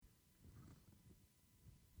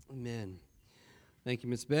Amen. Thank you,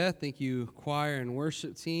 Miss Beth. Thank you, choir and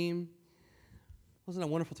worship team. Wasn't that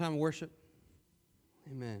a wonderful time of worship?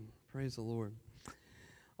 Amen. Praise the Lord.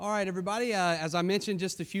 All right, everybody. As I mentioned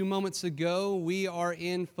just a few moments ago, we are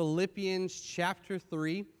in Philippians chapter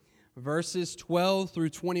 3, verses 12 through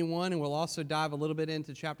 21, and we'll also dive a little bit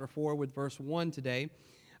into chapter 4 with verse 1 today.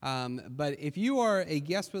 But if you are a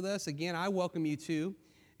guest with us, again, I welcome you too.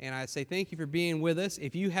 And I say thank you for being with us.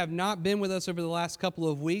 If you have not been with us over the last couple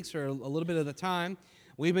of weeks or a little bit of the time,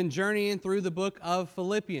 we've been journeying through the book of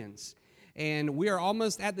Philippians. And we are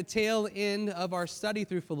almost at the tail end of our study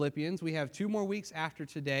through Philippians. We have 2 more weeks after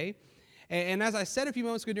today. And as I said a few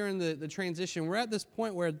moments ago during the transition, we're at this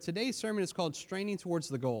point where today's sermon is called Straining Towards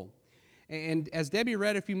the Goal. And as Debbie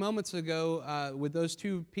read a few moments ago with those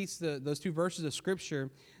two verses of Scripture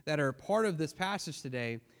that are part of this passage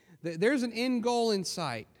today, there's an end goal in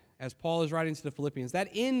sight as Paul is writing to the Philippians. That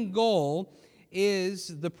end goal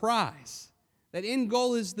is the prize. That end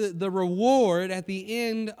goal is the reward at the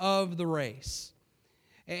end of the race.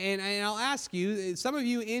 And I'll ask you, some of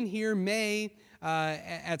you in here may,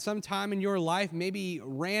 at some time in your life, maybe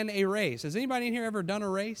ran a race. Has anybody in here ever done a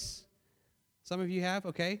race? Some of you have?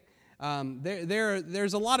 Okay.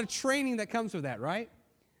 There's a lot of training that comes with that, right?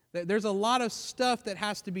 There's a lot of stuff that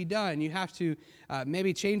has to be done. You have to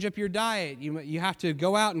maybe change up your diet. You have to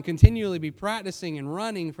go out and continually be practicing and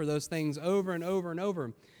running for those things over and over and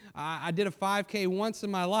over. I did a 5K once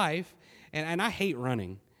in my life, and I hate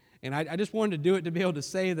running. And I just wanted to do it to be able to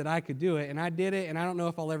say that I could do it. And I did it, and I don't know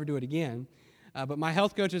if I'll ever do it again. But my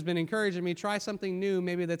health coach has been encouraging me, try something new,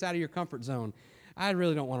 maybe that's out of your comfort zone. I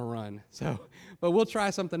really don't want to run, but we'll try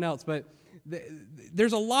something else. But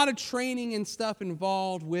there's a lot of training and stuff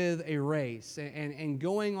involved with a race and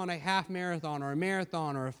going on a half marathon or a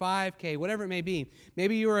marathon or a 5K, whatever it may be.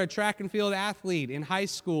 Maybe you were a track and field athlete in high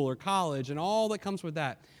school or college and all that comes with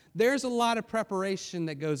that. There's a lot of preparation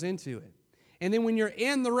that goes into it. And then when you're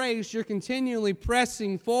in the race, you're continually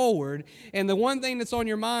pressing forward. And the one thing that's on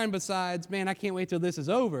your mind besides, man, I can't wait till this is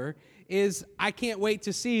over, is I can't wait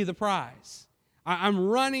to see the prize. I'm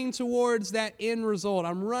running towards that end result.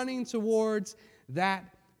 I'm running towards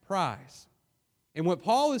that prize. And what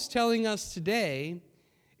Paul is telling us today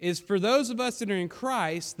is for those of us that are in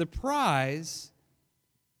Christ, the prize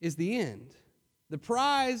is the end. The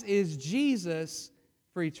prize is Jesus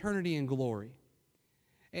for eternity and glory.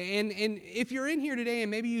 And if you're in here today and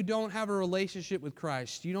maybe you don't have a relationship with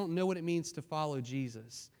Christ, you don't know what it means to follow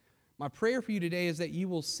Jesus, my prayer for you today is that you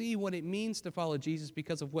will see what it means to follow Jesus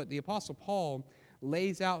because of what the Apostle Paul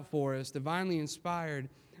lays out for us, divinely inspired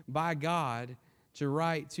by God to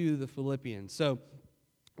write to the Philippians. So,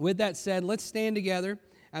 with that said, let's stand together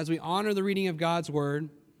as we honor the reading of God's Word,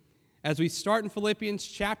 as we start in Philippians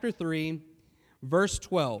chapter 3, verse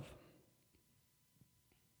 12.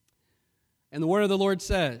 And the Word of the Lord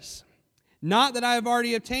says, "Not that I have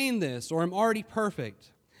already obtained this or am already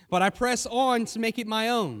perfect, but I press on to make it my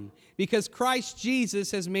own, because Christ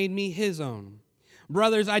Jesus has made me His own.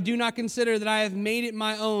 Brothers, I do not consider that I have made it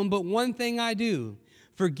my own, but one thing I do,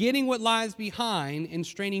 forgetting what lies behind and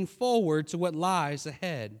straining forward to what lies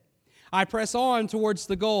ahead. I press on towards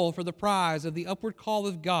the goal for the prize of the upward call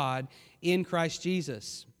of God in Christ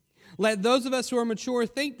Jesus. Let those of us who are mature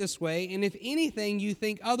think this way, and if anything you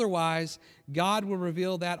think otherwise, God will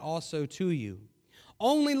reveal that also to you.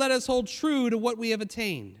 Only let us hold true to what we have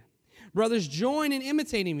attained. Brothers, join in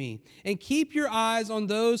imitating me, and keep your eyes on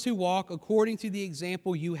those who walk according to the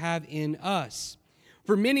example you have in us.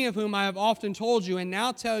 For many of whom I have often told you, and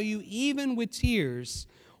now tell you, even with tears,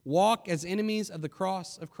 walk as enemies of the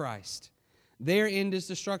cross of Christ. Their end is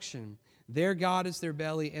destruction, their God is their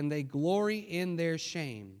belly, and they glory in their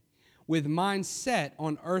shame, with minds set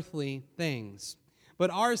on earthly things. But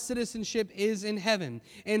our citizenship is in heaven,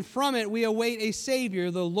 and from it we await a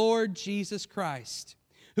Savior, the Lord Jesus Christ,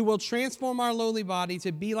 who will transform our lowly body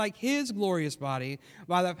to be like His glorious body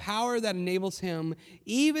by the power that enables Him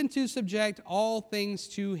even to subject all things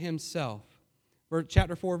to Himself."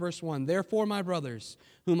 Chapter 4, verse 1, "Therefore, my brothers,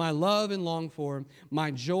 whom I love and long for, my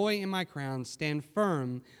joy and my crown, stand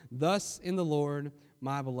firm thus in the Lord,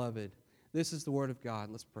 my beloved." This is the word of God.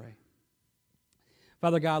 Let's pray.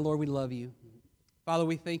 Father God, Lord, we love you. Father,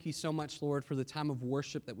 we thank you so much, Lord, for the time of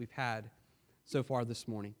worship that we've had so far this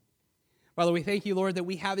morning. Father, we thank you, Lord, that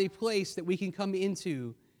we have a place that we can come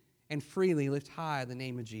into and freely lift high the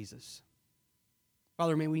name of Jesus.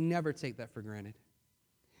 Father, may we never take that for granted.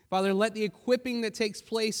 Father, let the equipping that takes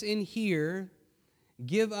place in here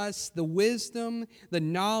give us the wisdom, the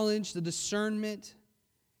knowledge, the discernment,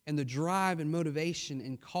 and the drive and motivation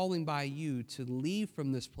and calling by you to leave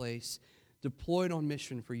from this place deployed on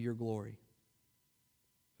mission for your glory.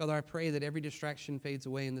 Father, I pray that every distraction fades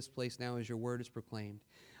away in this place now as your word is proclaimed.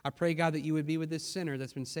 I pray, God, that you would be with this sinner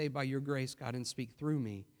that's been saved by your grace, God, and speak through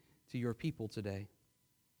me to your people today.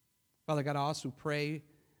 Father God, I also pray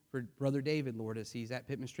for Brother David, Lord, as he's at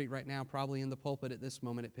Pittman Street right now, probably in the pulpit at this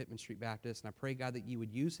moment at Pittman Street Baptist. And I pray, God, that you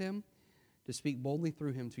would use him to speak boldly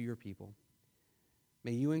through him to your people.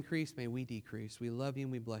 May you increase, may we decrease. We love you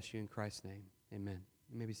and we bless you in Christ's name. Amen.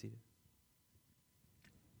 You may be seated.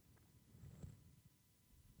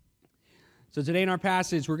 So today in our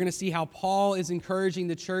passage, we're going to see how Paul is encouraging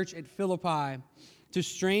the church at Philippi to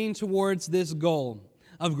strain towards this goal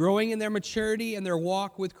of growing in their maturity and their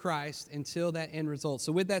walk with Christ until that end result.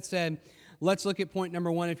 So with that said, let's look at point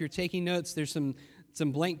number one. If you're taking notes, there's some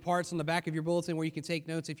blank parts on the back of your bulletin where you can take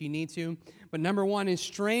notes if you need to. But number one is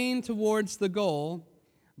strain towards the goal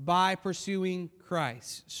by pursuing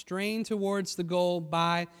Christ. Strain towards the goal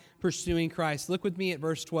by pursuing Christ. Look with me at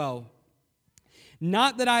verse 12.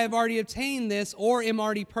 Not that I have already obtained this or am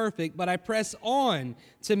already perfect, but I press on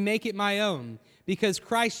to make it my own, because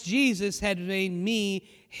Christ Jesus had made me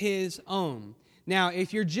his own. Now,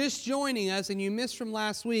 if you're just joining us and you missed from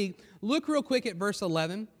last week, look real quick at verse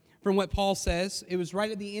 11 from what Paul says. It was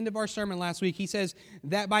right at the end of our sermon last week. He says,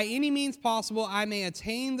 that by any means possible I may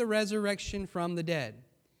attain the resurrection from the dead.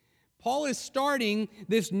 Paul is starting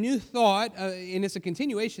this new thought, and it's a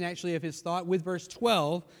continuation actually of his thought with verse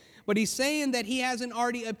 12, but he's saying that he hasn't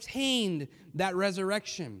already obtained that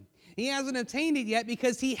resurrection. He hasn't obtained it yet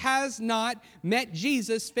because he has not met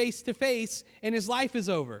Jesus face to face and his life is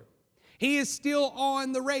over. He is still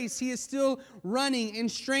on the race. He is still running and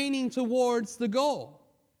straining towards the goal.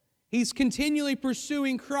 He's continually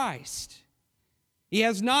pursuing Christ. He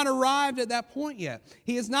has not arrived at that point yet.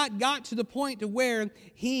 He has not got to the point to where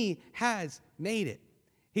he has made it.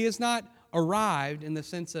 He has not arrived in the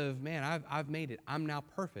sense of, man, I've made it. I'm now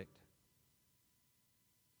perfect.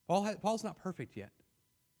 Paul's not perfect yet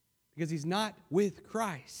because he's not with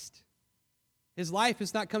Christ. His life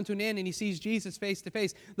has not come to an end and he sees Jesus face to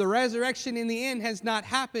face. The resurrection in the end has not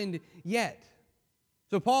happened yet.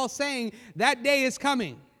 So Paul's saying that day is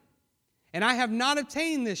coming and I have not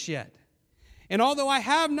obtained this yet. And although I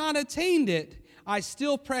have not attained it, I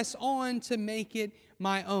still press on to make it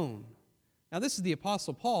my own. Now this is the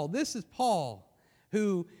Apostle Paul. This is Paul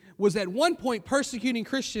who was at one point persecuting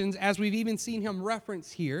Christians, as we've even seen him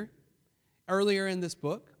reference here earlier in this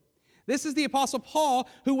book. This is the Apostle Paul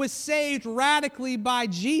who was saved radically by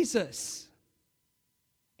Jesus.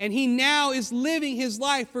 And he now is living his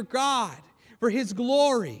life for God, for his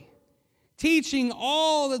glory, teaching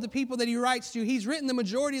all of the people that he writes to. He's written the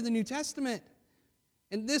majority of the New Testament.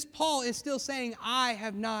 And this Paul is still saying, I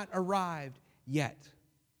have not arrived yet.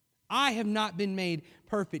 I have not been made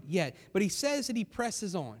perfect yet. But he says that he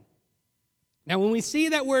presses on. Now, when we see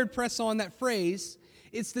that word press on, that phrase,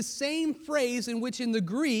 it's the same phrase in which in the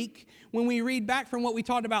Greek, when we read back from what we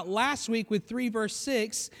talked about last week with 3 verse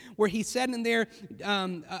 6, where he said in there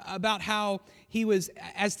about how he was,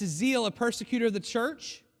 as to zeal, a persecutor of the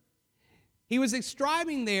church. He was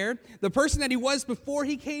describing there the person that he was before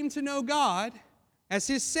he came to know God as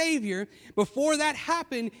his Savior. Before that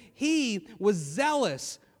happened, he was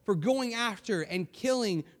zealous for going after and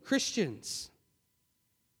killing Christians.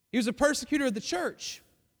 He was a persecutor of the church.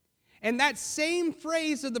 And that same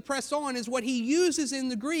phrase of the press on is what he uses in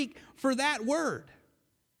the Greek for that word.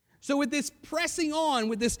 So with this pressing on,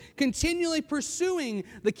 with this continually pursuing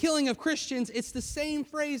the killing of Christians, it's the same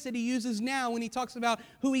phrase that he uses now when he talks about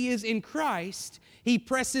who he is in Christ. He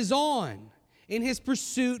presses on in his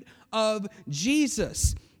pursuit of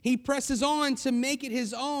Jesus. He presses on to make it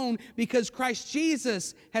his own because Christ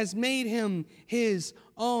Jesus has made him his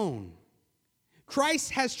own.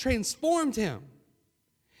 Christ has transformed him.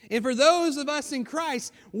 And for those of us in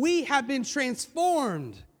Christ, we have been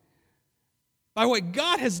transformed by what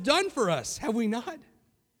God has done for us, have we not?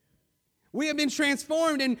 We have been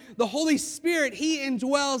transformed, and the Holy Spirit, he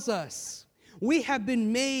indwells us. We have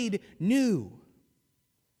been made new.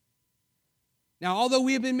 Now, although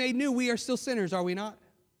we have been made new, we are still sinners, are we not?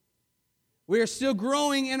 We are still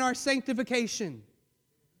growing in our sanctification.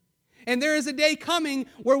 And there is a day coming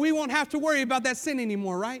where we won't have to worry about that sin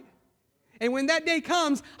anymore, right? And when that day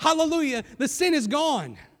comes, hallelujah, the sin is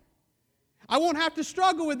gone. I won't have to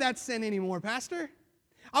struggle with that sin anymore, Pastor.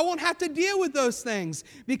 I won't have to deal with those things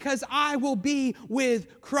because I will be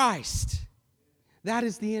with Christ. That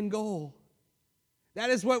is the end goal. That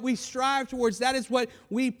is what we strive towards. That is what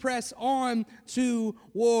we press on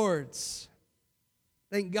towards.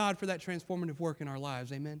 Thank God for that transformative work in our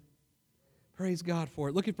lives. Amen. Praise God for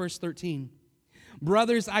it. Look at verse 13.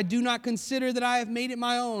 Brothers, I do not consider that I have made it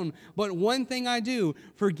my own, but one thing I do,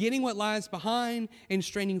 forgetting what lies behind and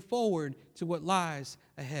straining forward to what lies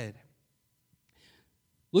ahead.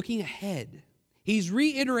 Looking ahead, he's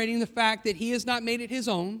reiterating the fact that he has not made it his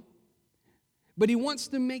own, but he wants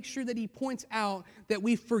to make sure that he points out that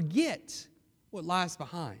we forget what lies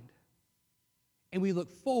behind and we look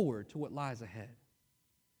forward to what lies ahead.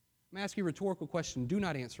 I'm going to ask you a rhetorical question. Do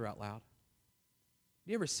not answer out loud.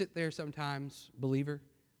 Do you ever sit there sometimes, believer,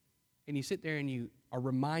 and you sit there and you are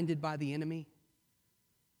reminded by the enemy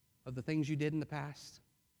of the things you did in the past?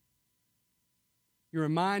 You're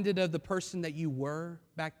reminded of the person that you were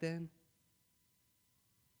back then?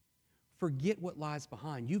 Forget what lies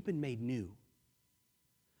behind. You've been made new.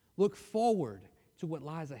 Look forward to what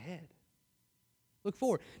lies ahead. Look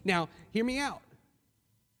forward. Now, hear me out.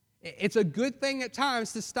 It's a good thing at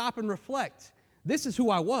times to stop and reflect. This is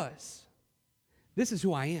who I was. This is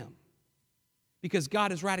who I am. Because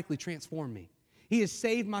God has radically transformed me. He has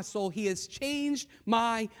saved my soul. He has changed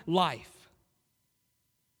my life.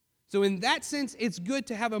 So in that sense, it's good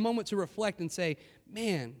to have a moment to reflect and say,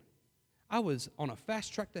 man, I was on a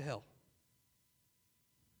fast track to hell.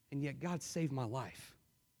 And yet God saved my life.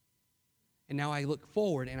 And now I look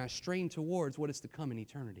forward and I strain towards what is to come in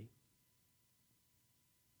eternity.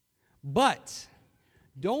 But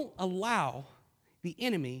don't allow the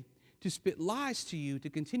enemy to spit lies to you, to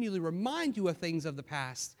continually remind you of things of the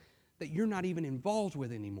past that you're not even involved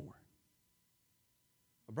with anymore.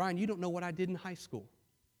 Brian, you don't know what I did in high school.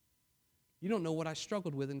 You don't know what I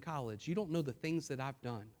struggled with in college. You don't know the things that I've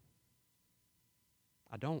done.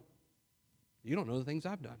 I don't. You don't know the things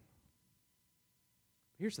I've done.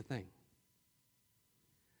 Here's the thing.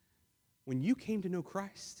 When you came to know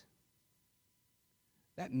Christ,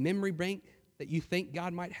 that memory bank that you think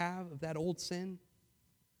God might have of that old sin,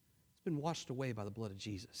 it's been washed away by the blood of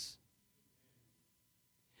Jesus.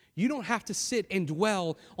 You don't have to sit and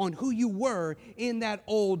dwell on who you were in that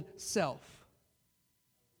old self.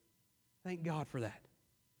 Thank God for that.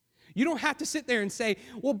 You don't have to sit there and say,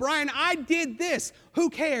 well, Brian, I did this. Who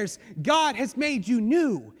cares? God has made you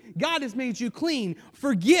new. God has made you clean.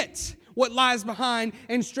 Forget what lies behind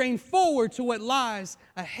and strain forward to what lies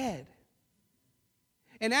ahead.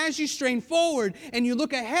 And as you strain forward and you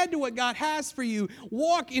look ahead to what God has for you,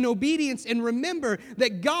 walk in obedience and remember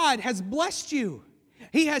that God has blessed you.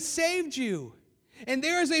 He has saved you. And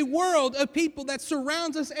there is a world of people that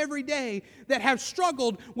surrounds us every day that have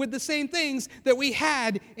struggled with the same things that we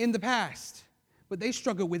had in the past. But they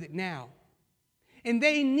struggle with it now. And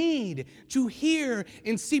they need to hear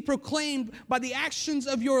and see proclaimed by the actions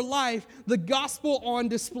of your life the gospel on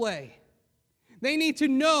display. They need to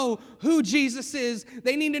know who Jesus is.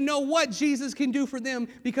 They need to know what Jesus can do for them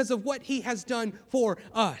because of what he has done for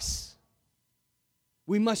us.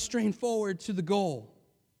 We must strain forward to the goal.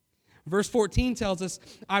 Verse 14 tells us,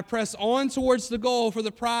 I press on towards the goal for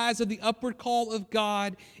the prize of the upward call of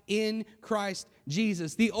God in Christ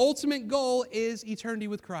Jesus. The ultimate goal is eternity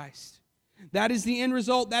with Christ. That is the end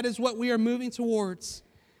result. That is what we are moving towards.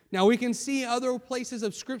 Now, we can see other places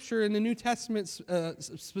of Scripture in the New Testament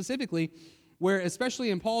specifically, where especially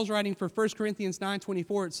in Paul's writing for 1 Corinthians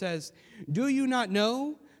 9:24, it says, do you not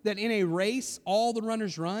know that in a race all the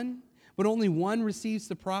runners run, but only one receives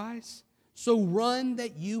the prize? So run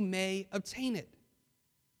that you may obtain it.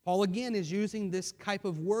 Paul again is using this type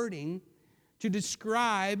of wording to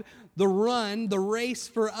describe the run, the race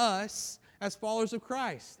for us as followers of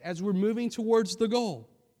Christ, as we're moving towards the goal.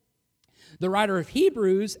 The writer of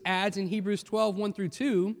Hebrews adds in Hebrews 12, 1 through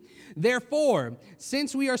 2, therefore,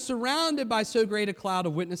 since we are surrounded by so great a cloud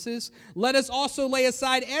of witnesses, let us also lay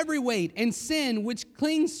aside every weight and sin which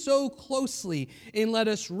clings so closely, and let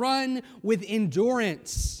us run with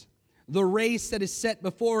endurance the race that is set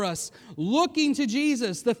before us, looking to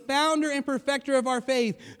Jesus, the founder and perfecter of our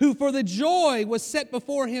faith, who for the joy was set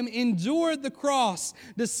before him endured the cross,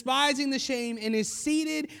 despising the shame, and is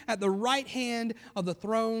seated at the right hand of the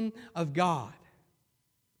throne of God.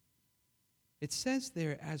 It says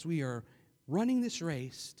there, as we are running this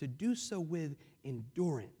race, to do so with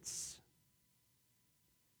endurance.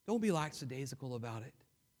 Don't be lackadaisical about it.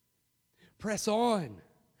 Press on.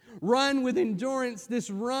 Run with endurance, this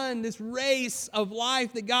race of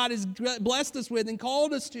life that God has blessed us with and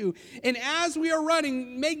called us to. And as we are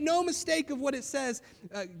running, make no mistake of what it says.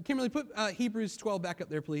 Kimberly, put Hebrews 12 back up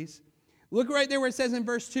there, please. Look right there where it says in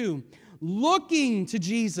verse 2, looking to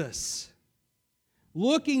Jesus.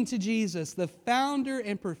 Looking to Jesus, the founder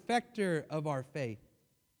and perfecter of our faith.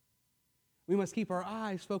 We must keep our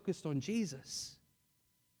eyes focused on Jesus.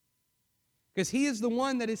 Because he is the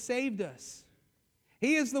one that has saved us.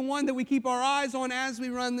 He is the one that we keep our eyes on as we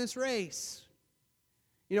run this race.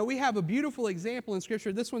 You know, we have a beautiful example in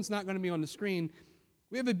Scripture. This one's not going to be on the screen.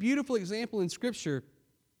 We have a beautiful example in Scripture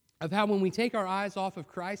of how when we take our eyes off of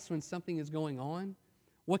Christ when something is going on,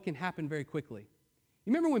 what can happen very quickly.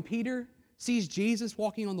 You remember when Peter sees Jesus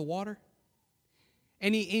walking on the water?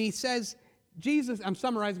 And he says, Jesus, I'm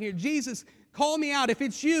summarizing here, Jesus, call me out. If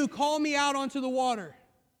it's you, call me out onto the water.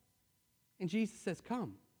 And Jesus says,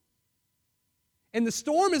 come. And the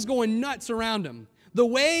storm is going nuts around him. The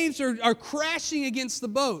waves are crashing against the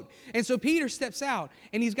boat. And so Peter steps out,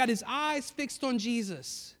 and he's got his eyes fixed on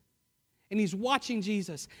Jesus. And he's watching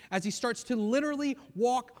Jesus as he starts to literally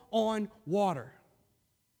walk on water.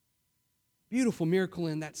 Beautiful miracle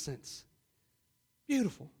in that sense.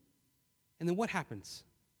 Beautiful. And then what happens?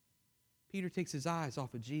 Peter takes his eyes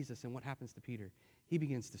off of Jesus, and what happens to Peter? He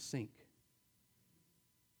begins to sink.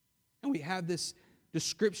 And we have this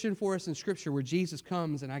description for us in Scripture where Jesus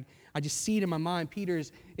comes, and I just see it in my mind. Peter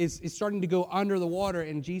is starting to go under the water,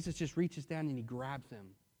 and Jesus just reaches down and he grabs him.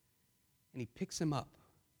 And he picks him up.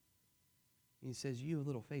 And he says, you of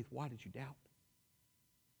little faith, why did you doubt?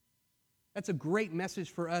 That's a great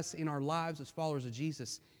message for us in our lives as followers of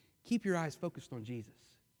Jesus. Keep your eyes focused on Jesus.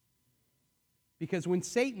 Because when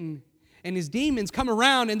Satan and his demons come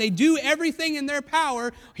around and they do everything in their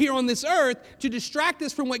power here on this earth to distract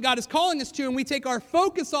us from what God is calling us to, and we take our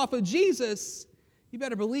focus off of Jesus, you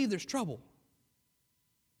better believe there's trouble.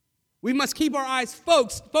 We must keep our eyes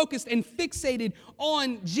focused and fixated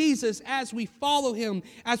on Jesus as we follow Him,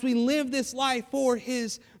 as we live this life for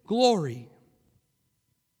His glory.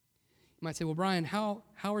 You might say, well, Brian, how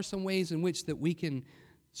are some ways in which that we can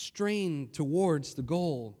strain towards the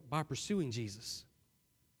goal by pursuing Jesus?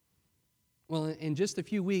 Well, in just a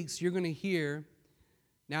few weeks, you're going to hear,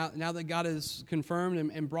 now that God has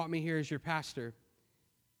confirmed and brought me here as your pastor,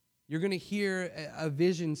 you're going to hear a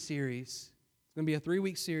vision series. It's going to be a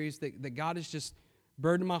 3-week series that God has just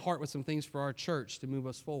burdened my heart with some things for our church to move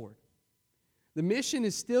us forward. The mission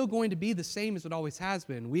is still going to be the same as it always has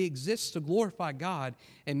been. We exist to glorify God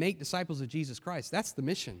and make disciples of Jesus Christ. That's the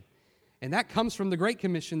mission. And that comes from the Great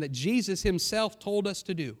Commission that Jesus Himself told us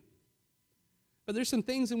to do. But there's some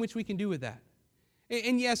things in which we can do with that.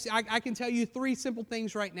 And yes, I can tell you 3 simple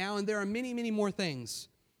things right now, and there are many, many more things.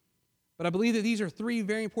 But I believe that these are 3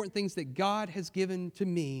 very important things that God has given to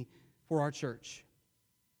me for our church.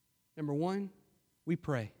 Number 1, we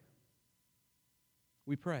pray.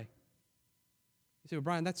 We pray. You say, well,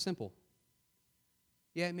 Brian, that's simple.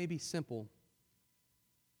 Yeah, it may be simple.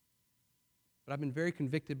 But I've been very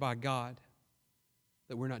convicted by God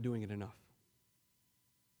that we're not doing it enough.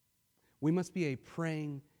 We must be a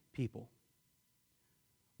praying people.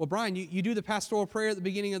 Well, Brian, you do the pastoral prayer at the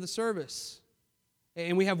beginning of the service.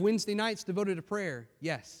 And we have Wednesday nights devoted to prayer.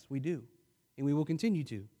 Yes, we do. And we will continue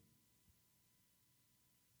to.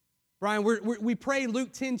 Brian, we pray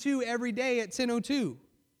Luke 10:2 every day at 10:02.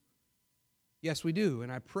 Yes, we do.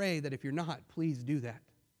 And I pray that if you're not, please do that.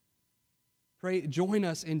 Join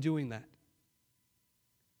us in doing that.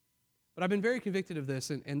 But I've been very convicted of this.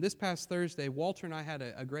 And this past Thursday, Walter and I had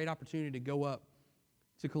a great opportunity to go up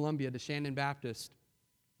to Columbia, to Shandon Baptist,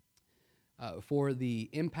 for the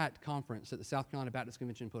Impact Conference that the South Carolina Baptist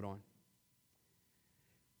Convention put on.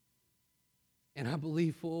 And I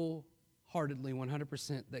believe full-heartedly,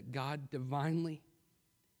 100%, that God divinely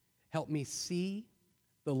helped me see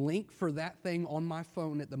the link for that thing on my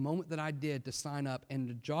phone at the moment that I did to sign up, and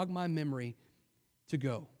to jog my memory to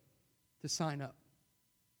go, to sign up.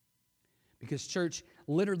 Because, church,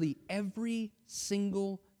 literally every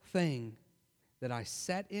single thing that I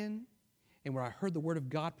sat in and where I heard the Word of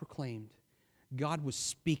God proclaimed, God was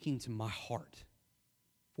speaking to my heart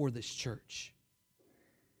for this church.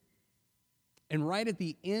 And right at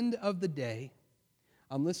the end of the day,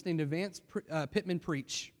 I'm listening to Vance Pittman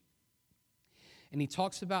preach. And he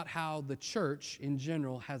talks about how the church in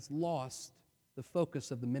general has lost the focus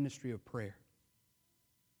of the ministry of prayer.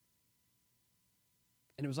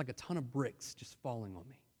 And it was like a ton of bricks just falling on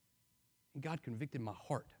me. And God convicted my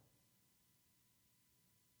heart.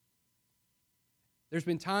 There's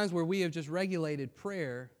been times where we have just regulated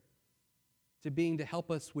prayer to being to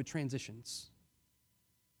help us with transitions.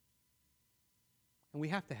 And we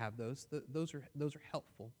have to have those. Those are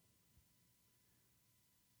helpful.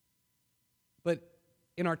 But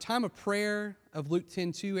in our time of prayer of Luke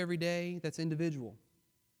 10:2 every day, that's individual.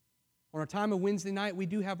 On our time of Wednesday night, we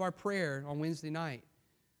do have our prayer on Wednesday night.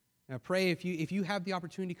 And I pray if you have the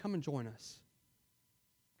opportunity, come and join us.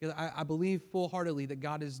 Because I believe full-heartedly that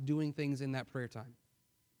God is doing things in that prayer time.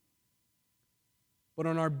 But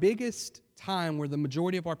on our biggest time where the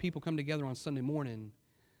majority of our people come together on Sunday morning,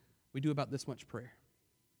 we do about this much prayer.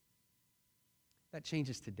 That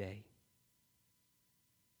changes today.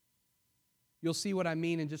 You'll see what I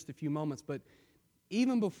mean in just a few moments, but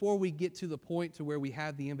even before we get to the point to where we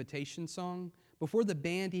have the invitation song, before the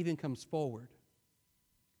band even comes forward,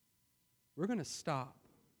 we're going to stop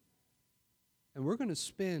and we're going to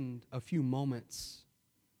spend a few moments.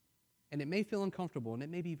 And it may feel uncomfortable and it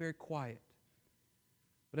may be very quiet.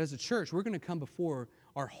 But as a church, we're going to come before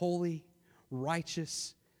our holy,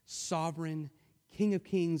 righteous, sovereign King of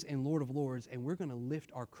Kings and Lord of Lords, and we're going to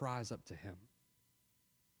lift our cries up to Him.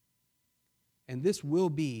 And this will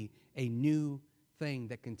be a new thing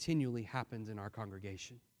that continually happens in our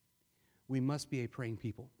congregation. We must be a praying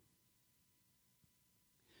people.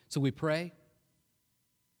 So we pray,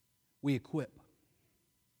 we equip.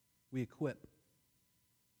 We equip.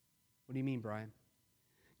 What do you mean, Brian?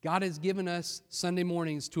 God has given us Sunday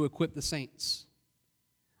mornings to equip the saints.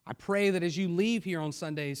 I pray that as you leave here on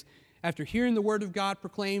Sundays, after hearing the Word of God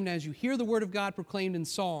proclaimed, as you hear the Word of God proclaimed in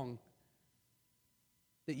song,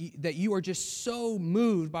 that you are just so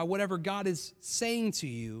moved by whatever God is saying to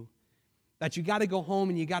you that you got to go home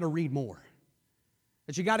and you got to read more.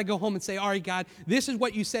 That you got to go home and say, all right, God, this is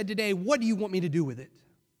what you said today. What do you want me to do with it?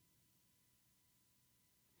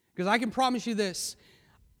 Because I can promise you this.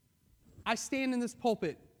 I stand in this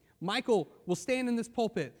pulpit. Michael will stand in this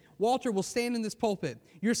pulpit. Walter will stand in this pulpit.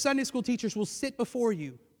 Your Sunday school teachers will sit before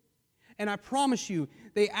you. And I promise you,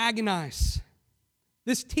 they agonize.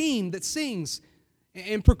 This team that sings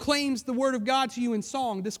and proclaims the Word of God to you in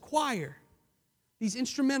song, this choir, these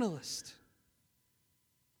instrumentalists.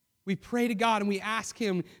 We pray to God and we ask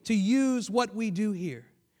Him to use what we do here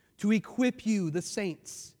to equip you, the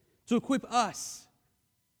saints, to equip us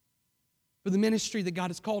for the ministry that God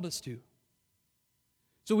has called us to.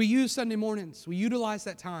 So we use Sunday mornings. We utilize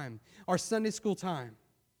that time, our Sunday school time.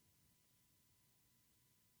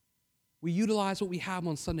 We utilize what we have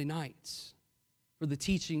on Sunday nights for the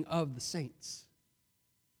teaching of the saints.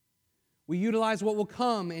 We utilize what will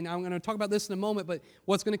come, and I'm going to talk about this in a moment, but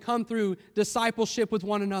what's going to come through discipleship with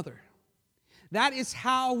one another. That is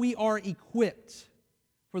how we are equipped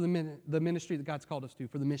for the ministry that God's called us to,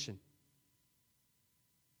 for the mission.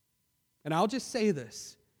 And I'll just say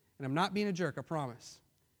this, and I'm not being a jerk, I promise.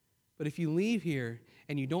 But if you leave here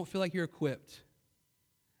and you don't feel like you're equipped,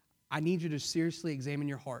 I need you to seriously examine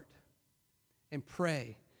your heart and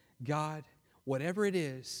pray, God, whatever it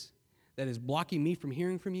is that is blocking me from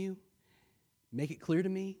hearing from you, make it clear to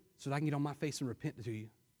me so that I can get on my face and repent to you.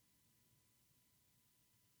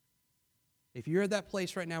 If you're at that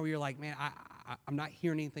place right now where you're like, man, I'm not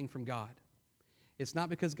hearing anything from God, it's not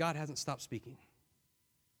because God hasn't stopped speaking.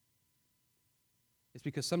 It's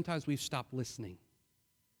because sometimes we've stopped listening.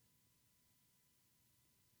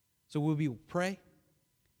 So we will pray,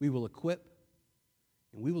 we will equip,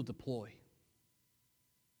 and we will deploy.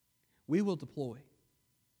 We will deploy.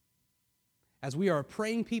 As we are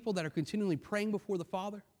praying people that are continually praying before the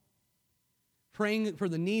Father, praying for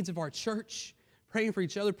the needs of our church, praying for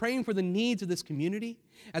each other, praying for the needs of this community,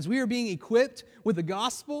 as we are being equipped with the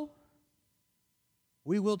gospel,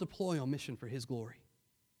 we will deploy on mission for His glory.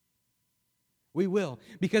 We will.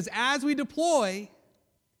 Because as we deploy,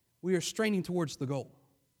 we are straining towards the goal.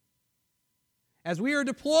 As we are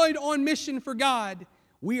deployed on mission for God,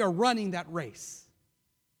 we are running that race.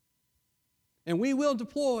 And we will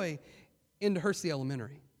deploy into Hersey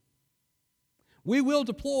Elementary. We will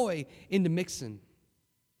deploy into Mixon.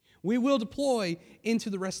 We will deploy into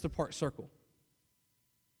the rest of Park Circle.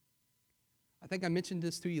 I think I mentioned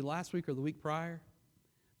this to you last week or the week prior,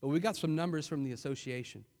 but we got some numbers from the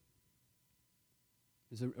association.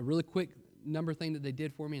 There's a really quick number thing that they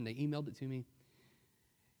did for me, and they emailed it to me.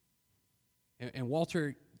 And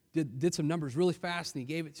Walter did some numbers really fast, and he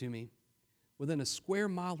gave it to me. Within a square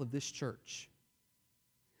mile of this church,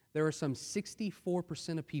 there are some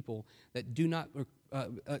 64% of people that do not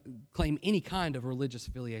claim any kind of religious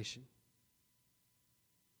affiliation.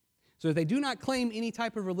 So if they do not claim any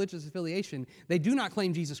type of religious affiliation, they do not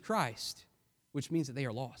claim Jesus Christ, which means that they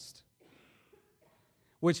are lost.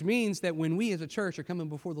 Which means that when we as a church are coming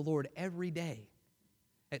before the Lord every day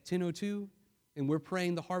at 10:02, and we're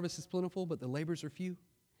praying the harvest is plentiful, but the laborers are few,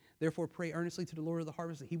 therefore pray earnestly to the Lord of the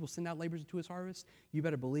harvest that He will send out laborers into His harvest, you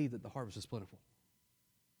better believe that the harvest is plentiful.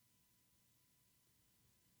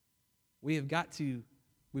 We've got to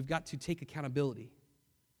take accountability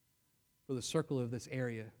for the circle of this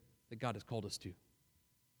area that God has called us to.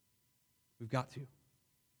 We've got to,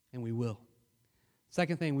 and we will.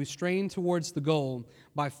 Second thing, we strain towards the goal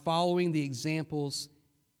by following the examples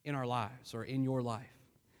in our lives or in your life.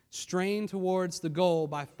 Strain towards the goal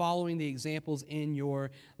by following the examples in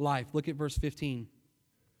your life. Look at verse 15.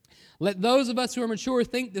 Let those of us who are mature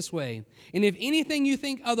think this way. And if anything you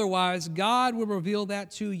think otherwise, God will reveal that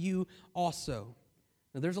to you also.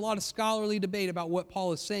 Now, there's a lot of scholarly debate about what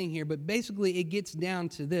Paul is saying here, but basically it gets down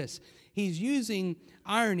to this. He's using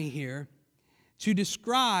irony here to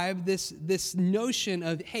describe this notion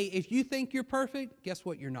of, hey, if you think you're perfect, guess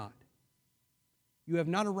what? You're not. You have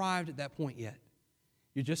not arrived at that point yet.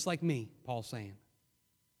 You're just like me, Paul's saying.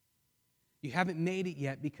 You haven't made it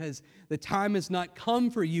yet because the time has not come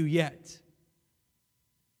for you yet.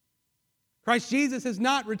 Christ Jesus has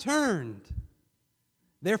not returned.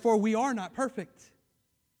 Therefore, we are not perfect.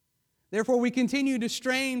 Therefore, we continue to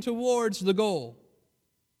strain towards the goal.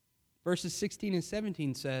 Verses 16 and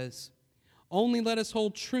 17 says, only let us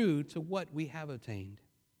hold true to what we have attained.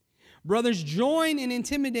 Brothers, join in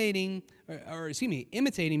imitating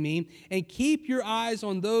me, and keep your eyes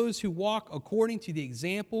on those who walk according to the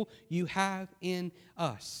example you have in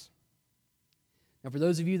us. Now, for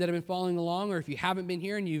those of you that have been following along, or if you haven't been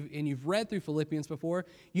here and you've read through Philippians before,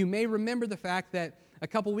 you may remember the fact that a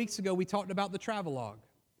couple weeks ago we talked about the travelogue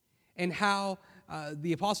and how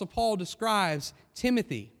the Apostle Paul describes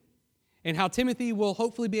Timothy and how Timothy will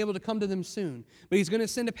hopefully be able to come to them soon. But he's going to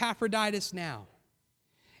send Epaphroditus now.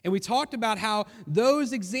 And we talked about how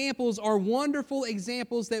those examples are wonderful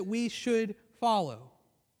examples that we should follow.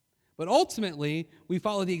 But ultimately, we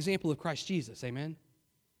follow the example of Christ Jesus, amen?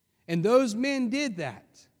 And those men did that.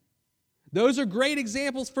 Those are great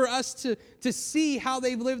examples for us to see how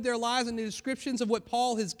they've lived their lives and the descriptions of what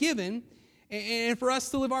Paul has given, and for us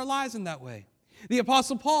to live our lives in that way. The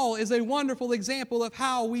Apostle Paul is a wonderful example of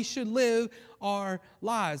how we should live our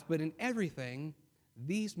lives. But in everything,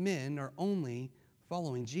 these men are only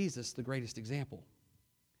following Jesus, the greatest example.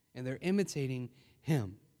 And they're imitating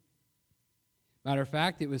him. Matter of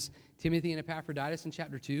fact, it was Timothy and Epaphroditus in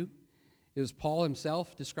chapter 2. It was Paul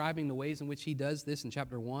himself describing the ways in which he does this in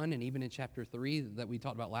chapter 1 and even in chapter 3 that we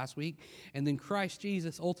talked about last week. And then Christ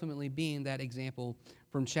Jesus ultimately being that example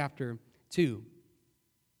from chapter 2.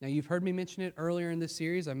 Now, you've heard me mention it earlier in this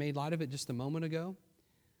series. I made light of it just a moment ago.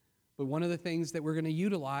 But one of the things that we're going to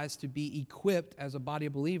utilize to be equipped as a body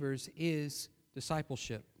of believers is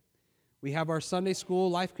discipleship. We have our Sunday school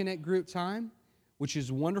Life Connect group time, which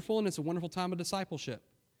is wonderful, and it's a wonderful time of discipleship.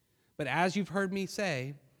 But as you've heard me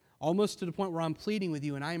say, almost to the point where I'm pleading with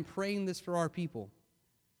you, and I am praying this for our people,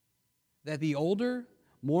 that the older,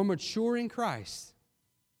 more mature in Christ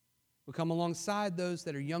will come alongside those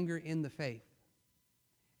that are younger in the faith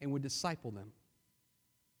and would disciple them,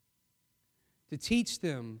 to teach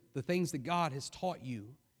them the things that God has taught you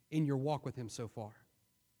in your walk with Him so far.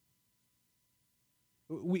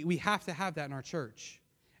 We have to have that in our church.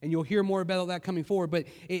 And you'll hear more about that coming forward, but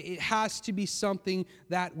it has to be something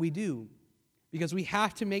that we do. Because we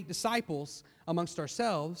have to make disciples amongst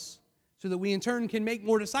ourselves so that we in turn can make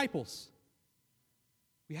more disciples.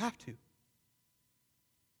 We have to.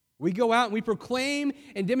 We go out and we proclaim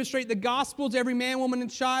and demonstrate the gospel to every man, woman,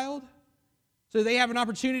 and child so they have an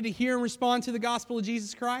opportunity to hear and respond to the gospel of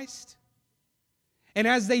Jesus Christ. And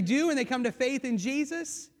as they do and they come to faith in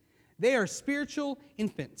Jesus, they are spiritual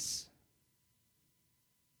infants.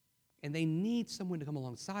 And they need someone to come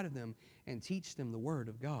alongside of them and teach them the Word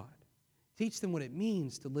of God. Teach them what it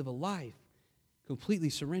means to live a life completely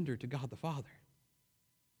surrendered to God the Father.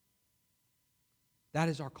 That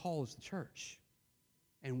is our call as the church.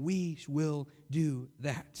 And we will do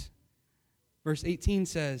that. Verse 18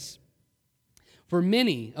 says, "For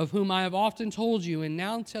many of whom I have often told you, and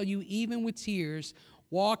now tell you even with tears,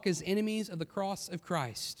 walk as enemies of the cross of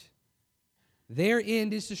Christ. Their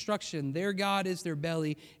end is destruction, their God is their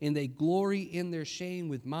belly, and they glory in their shame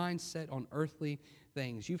with minds set on earthly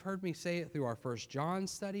things." You've heard me say it through our 1 John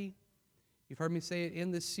study. You've heard me say it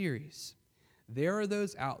in this series. There are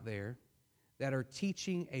those out there that are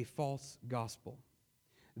teaching a false gospel.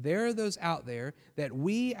 There are those out there that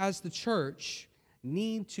we as the church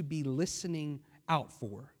need to be listening out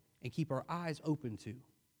for and keep our eyes open to.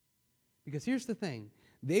 Because here's the thing.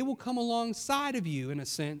 They will come alongside of you in a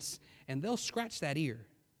sense, and they'll scratch that ear.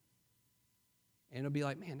 And it'll be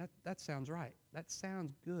like, man, that sounds right. That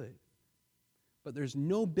sounds good. But there's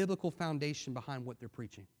no biblical foundation behind what they're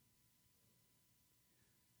preaching.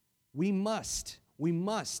 We must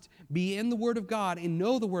be in the Word of God and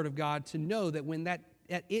know the Word of God to know that when that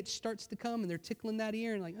itch starts to come and they're tickling that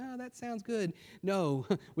ear and like, oh, that sounds good. No,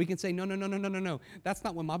 we can say, no. That's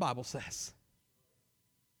not what my Bible says.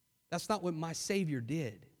 That's not what my Savior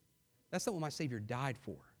did. That's not what my Savior died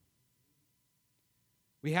for.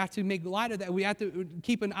 We have to make light of that. We have to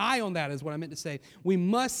keep an eye on that is what I meant to say. We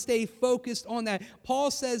must stay focused on that.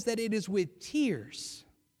 Paul says that it is with tears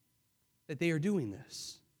that they are doing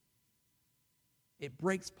this. It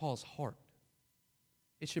breaks Paul's heart.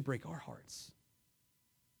 It should break our hearts.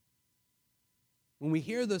 When we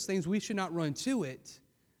hear those things, we should not run to it.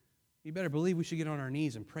 You better believe we should get on our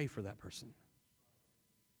knees and pray for that person.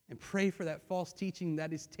 And pray for that false teaching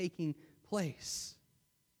that is taking place.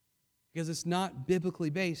 Because it's not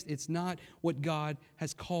biblically based. It's not what God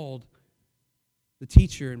has called the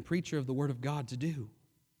teacher and preacher of the Word of God to do.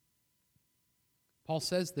 Paul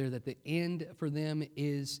says there that the end for them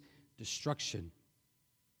is destruction.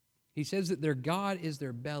 He says that their God is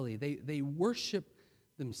their belly. They worship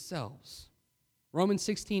themselves. Romans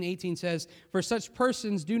 16:18 says, "For such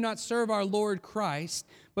persons do not serve our Lord Christ,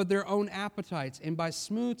 but their own appetites, and by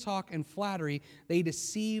smooth talk and flattery they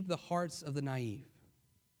deceive the hearts of the naive."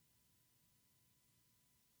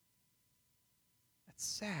 That's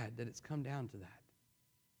sad that it's come down to that.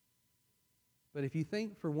 But if you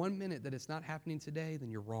think for 1 minute that it's not happening today, then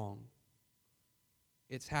you're wrong.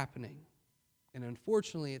 It's happening. And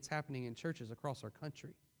unfortunately, it's happening in churches across our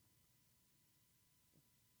country.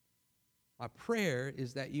 My prayer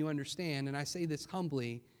is that you understand, and I say this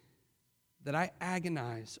humbly, that I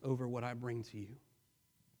agonize over what I bring to you.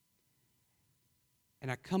 And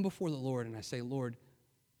I come before the Lord and I say, Lord,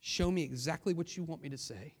 show me exactly what you want me to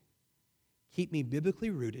say. Keep me biblically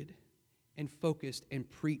rooted and focused and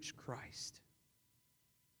preach Christ.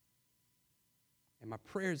 And my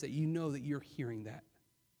prayer is that you know that you're hearing that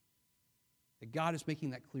God is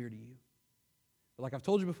making that clear to you. But like I've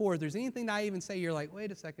told you before, if there's anything that I even say, you're like,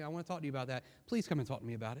 wait a second, I want to talk to you about that, please come and talk to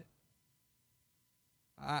me about it.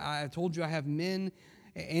 I told you I have men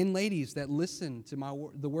and ladies that listen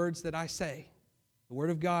to the words that I say, the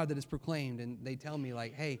Word of God that is proclaimed, and they tell me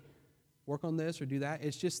like, hey, work on this or do that.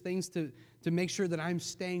 It's just things to make sure that I'm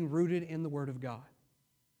staying rooted in the Word of God.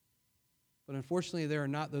 But unfortunately, there are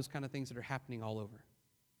not those kind of things that are happening all over.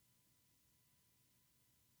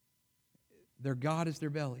 Their God is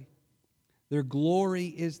their belly. Their glory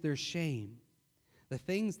is their shame. The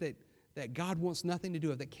things that God wants nothing to do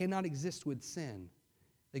with, that cannot exist with sin,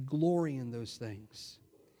 they glory in those things.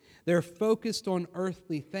 They're focused on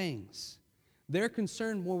earthly things. They're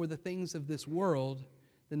concerned more with the things of this world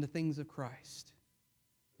than the things of Christ.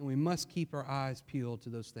 And we must keep our eyes peeled to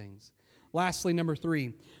those things. Lastly, number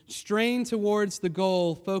 3, strain towards the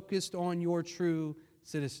goal focused on your true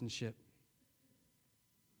citizenship.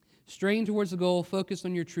 Strain towards the goal focused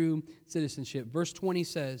on your true citizenship. Verse 20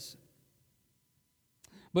 says,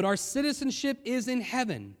 "But our citizenship is in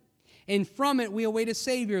heaven, and from it we await a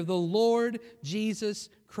Savior, the Lord Jesus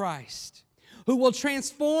Christ, who will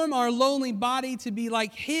transform our lowly body to be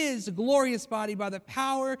like His glorious body by the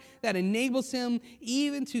power that enables Him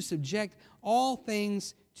even to subject all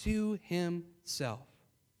things to Himself."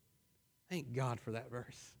 Thank God for that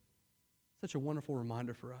verse. Such a wonderful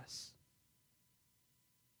reminder for us.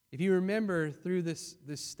 If you remember through this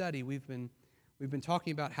study, we've been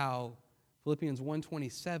talking about how Philippians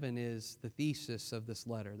 1:27 is the thesis of this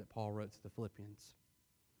letter that Paul wrote to the Philippians.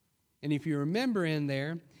 And if you remember in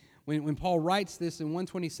there, when Paul writes this in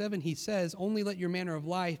 1:27, he says, "Only let your manner of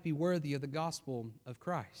life be worthy of the gospel of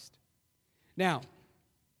Christ." Now,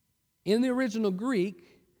 in the original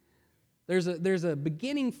Greek, there's a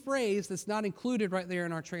beginning phrase that's not included right there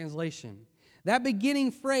in our translation. That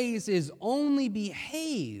beginning phrase is "only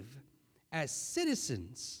behave as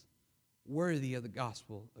citizens worthy of the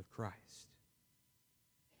gospel of Christ."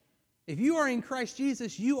 If you are in Christ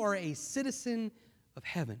Jesus, you are a citizen of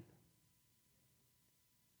heaven.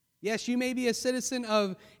 Yes, you may be a citizen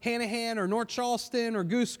of Hanahan or North Charleston or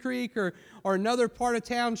Goose Creek or another part of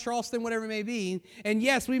town, Charleston, whatever it may be. And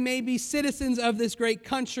yes, we may be citizens of this great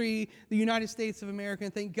country, the United States of America,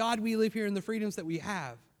 and thank God we live here in the freedoms that we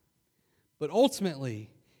have. But ultimately,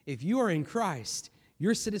 if you are in Christ,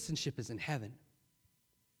 your citizenship is in heaven.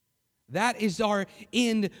 That is our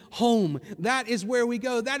end home. That is where we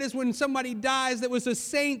go. That is when somebody dies that was a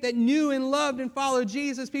saint that knew and loved and followed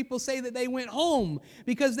Jesus. People say that they went home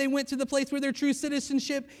because they went to the place where their true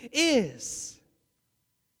citizenship is.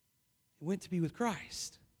 They went to be with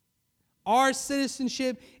Christ. Our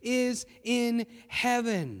citizenship is in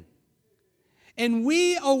heaven. And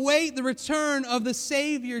we await the return of the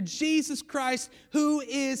Savior, Jesus Christ, who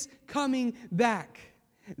is coming back.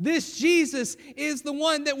 This Jesus is the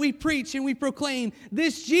one that we preach and we proclaim.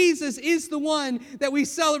 This Jesus is the one that we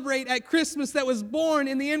celebrate at Christmas, that was born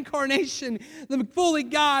in the incarnation, the fully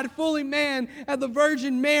God, fully man, of the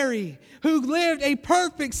Virgin Mary, who lived a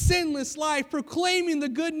perfect, sinless life, proclaiming the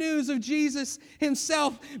good news of Jesus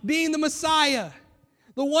Himself being the Messiah,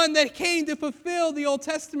 the one that came to fulfill the Old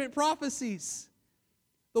Testament prophecies,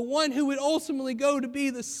 the one who would ultimately go to be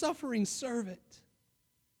the suffering servant,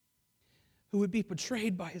 who would be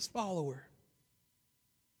betrayed by His follower,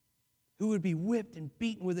 who would be whipped and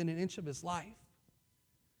beaten within an inch of his life,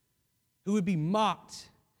 who would be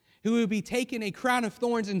mocked, who would be taken a crown of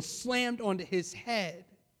thorns and slammed onto his head,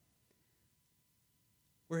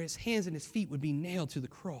 where his hands and his feet would be nailed to the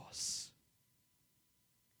cross,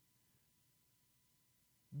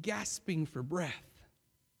 gasping for breath,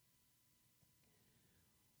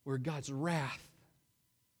 where God's wrath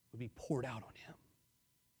would be poured out on him.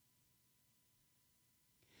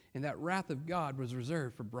 And that wrath of God was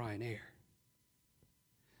reserved for Brian Eyre.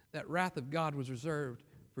 That wrath of God was reserved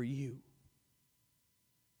for you.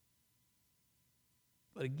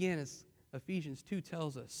 But again, as Ephesians 2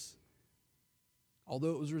 tells us,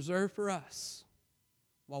 although it was reserved for us,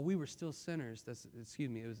 while we were still sinners,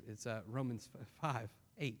 it's Romans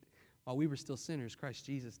 5:8. While we were still sinners, Christ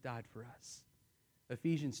Jesus died for us.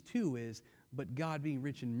 Ephesians 2 is, but God being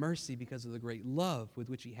rich in mercy because of the great love with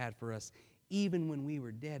which he had for us, even when we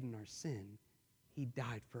were dead in our sin, he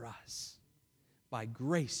died for us. By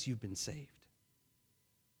grace you've been saved.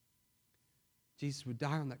 Jesus would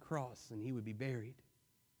die on that cross and he would be buried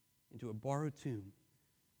into a borrowed tomb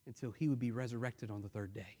until he would be resurrected on the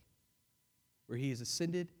third day, where he is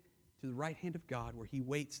ascended to the right hand of God, where he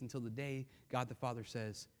waits until the day God the Father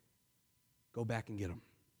says, go back and get him.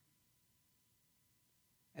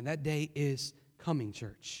 And that day is coming,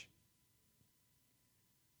 church.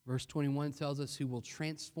 Verse 21 tells us who will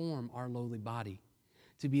transform our lowly body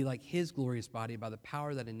to be like his glorious body by the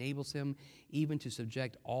power that enables him even to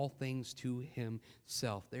subject all things to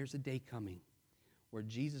himself. There's a day coming where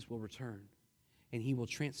Jesus will return and he will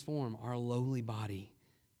transform our lowly body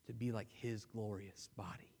to be like his glorious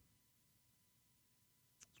body.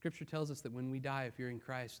 Scripture tells us that when we die, if you're in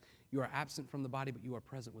Christ, you are absent from the body, but you are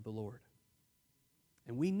present with the Lord.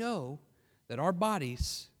 And we know that our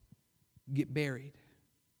bodies get buried.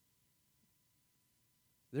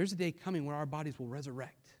 There's a day coming when our bodies will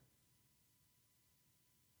resurrect.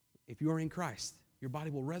 If you are in Christ, your body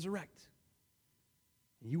will resurrect.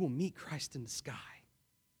 And you will meet Christ in the sky.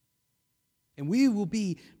 And we will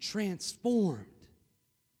be transformed.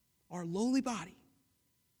 Our lowly body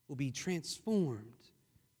will be transformed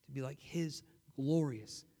to be like his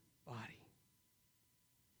glorious body.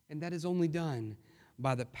 And that is only done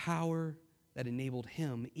by the power that enabled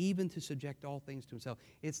him even to subject all things to himself.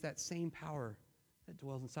 It's that same power that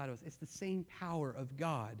dwells inside of us. It's the same power of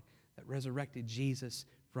God that resurrected Jesus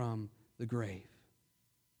from the grave.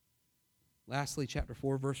 Lastly, chapter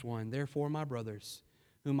 4, verse 1, therefore, my brothers,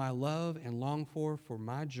 whom I love and long for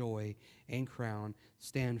my joy and crown,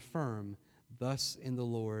 stand firm thus in the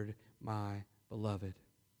Lord, my beloved.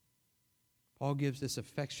 Paul gives this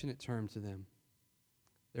affectionate term to them.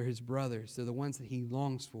 They're his brothers. They're the ones that he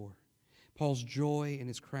longs for. Paul's joy and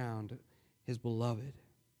his crown, his beloved.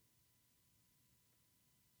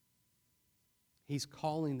 He's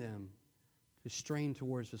calling them to strain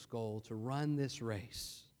towards this goal, to run this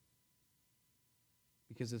race,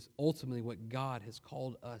 because it's ultimately what God has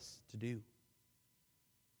called us to do.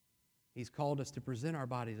 He's called us to present our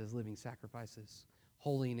bodies as living sacrifices,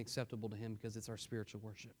 holy and acceptable to him, because it's our spiritual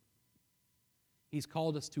worship. He's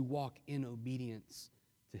called us to walk in obedience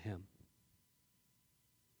to him.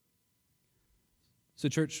 So,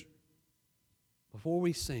 church, before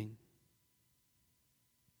we sing,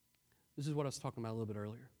 this is what I was talking about a little bit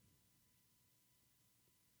earlier.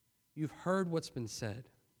 You've heard what's been said.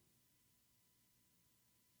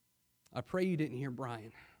 I pray you didn't hear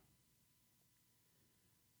Brian.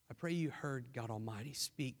 I pray you heard God Almighty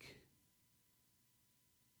speak.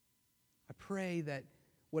 I pray that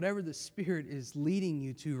whatever the Spirit is leading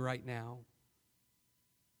you to right now,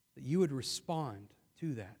 that you would respond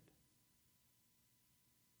to that.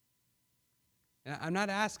 And I'm not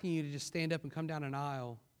asking you to just stand up and come down an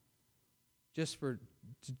aisle just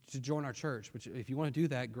to join our church, which if you want to do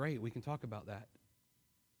that, great, we can talk about that.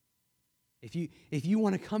 If you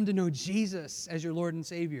want to come to know Jesus as your Lord and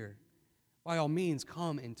Savior, by all means,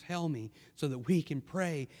 come and tell me so that we can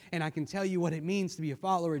pray and I can tell you what it means to be a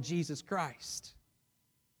follower of Jesus Christ.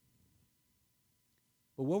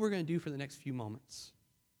 But what we're going to do for the next few moments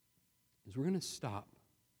is we're going to stop.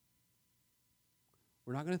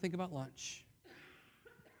 We're not going to think about lunch.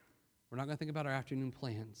 We're not going to think about our afternoon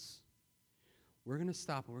plans. We're going to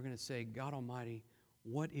stop and we're going to say, God Almighty,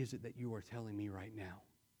 what is it that you are telling me right now?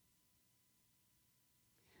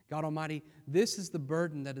 God Almighty, this is the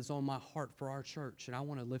burden that is on my heart for our church, and I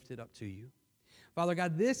want to lift it up to you. Father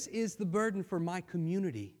God, this is the burden for my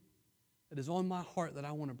community that is on my heart that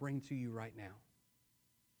I want to bring to you right now.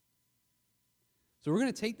 So we're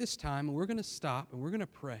going to take this time, and we're going to stop, and we're going to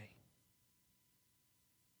pray.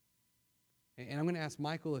 And I'm going to ask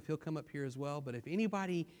Michael if he'll come up here as well, but if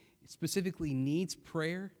anybody specifically needs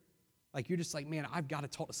prayer, Like you're just like, man, I've got to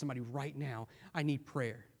talk to somebody right now. I need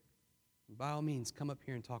prayer. By all means, come up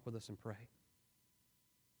here and talk with us and pray.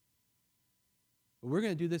 But we're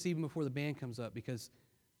going to do this even before the band comes up, because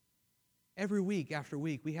every week after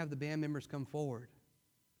week, we have the band members come forward.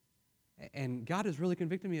 And God has really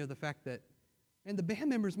convicted me of the fact that, man, the band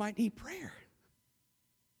members might need prayer.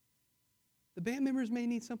 The band members may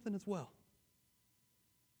need something as well.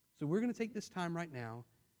 So we're going to take this time right now.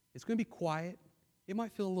 It's going to be quiet. It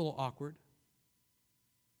might feel a little awkward.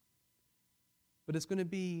 But it's going to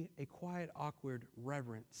be a quiet, awkward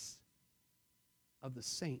reverence of the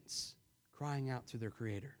saints crying out to their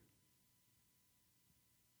Creator,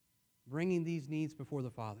 bringing these needs before the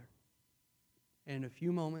Father. And in a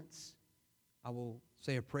few moments, I will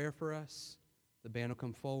say a prayer for us. The band will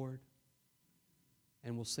come forward,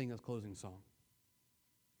 and we'll sing a closing song.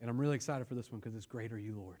 And I'm really excited for this one because it's Great Are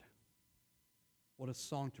You, Lord. What a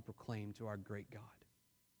song to proclaim to our great God.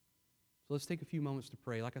 So let's take a few moments to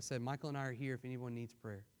pray. Like I said, Michael and I are here if anyone needs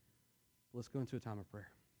prayer. Let's go into a time of prayer.